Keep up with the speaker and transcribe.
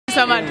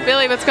So much.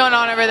 Billy, what's going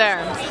on over there?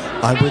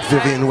 I'm with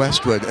Vivienne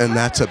Westwood, and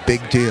that's a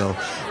big deal.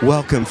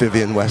 Welcome,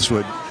 Vivienne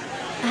Westwood.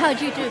 How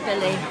do you do,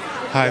 Billy?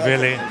 Hi,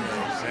 Billy.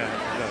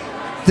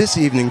 This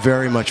evening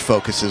very much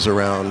focuses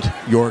around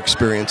your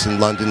experience in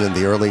London in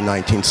the early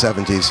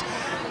 1970s.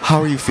 How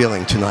are you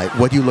feeling tonight?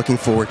 What are you looking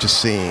forward to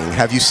seeing?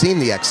 Have you seen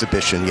the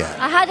exhibition yet?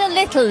 I had a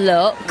little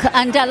look,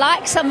 and I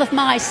like some of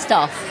my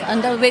stuff,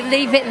 and I'll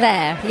leave it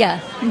there,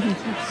 yeah.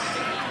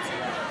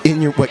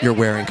 In what you're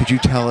wearing, could you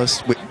tell us,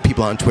 what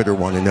people on Twitter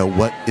want to know,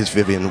 what is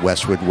Vivienne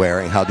Westwood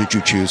wearing? How did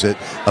you choose it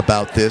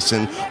about this?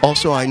 And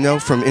also, I know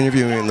from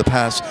interviewing in the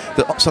past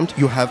that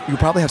you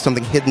probably have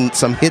something hidden,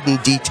 some hidden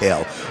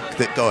detail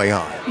going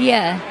on.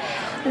 Yeah.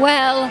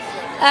 Well,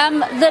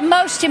 the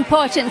most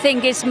important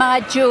thing is my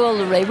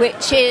jewellery,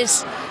 which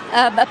is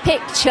a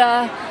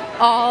picture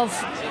of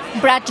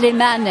Bradley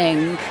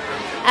Manning.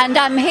 And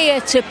I'm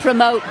here to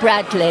promote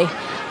Bradley.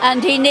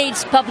 And he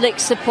needs public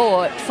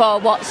support for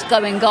what's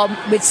going on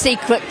with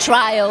secret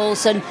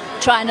trials and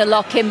trying to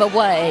lock him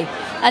away.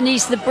 And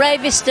he's the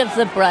bravest of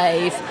the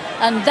brave.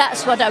 And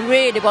that's what I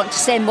really want to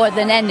say more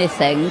than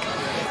anything.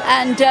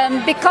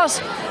 And because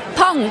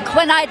punk,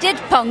 when I did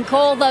punk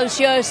all those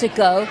years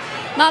ago,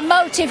 my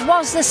motive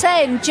was the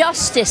same,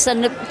 justice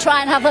and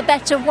try and have a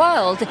better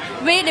world. It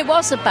really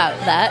was about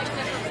that.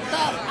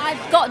 But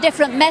I've got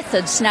different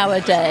methods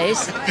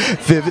nowadays.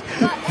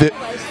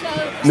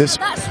 Miss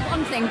that's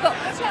one thing. But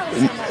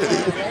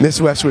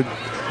Miss Westwood.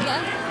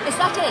 Yeah, is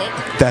that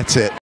it? That's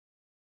it.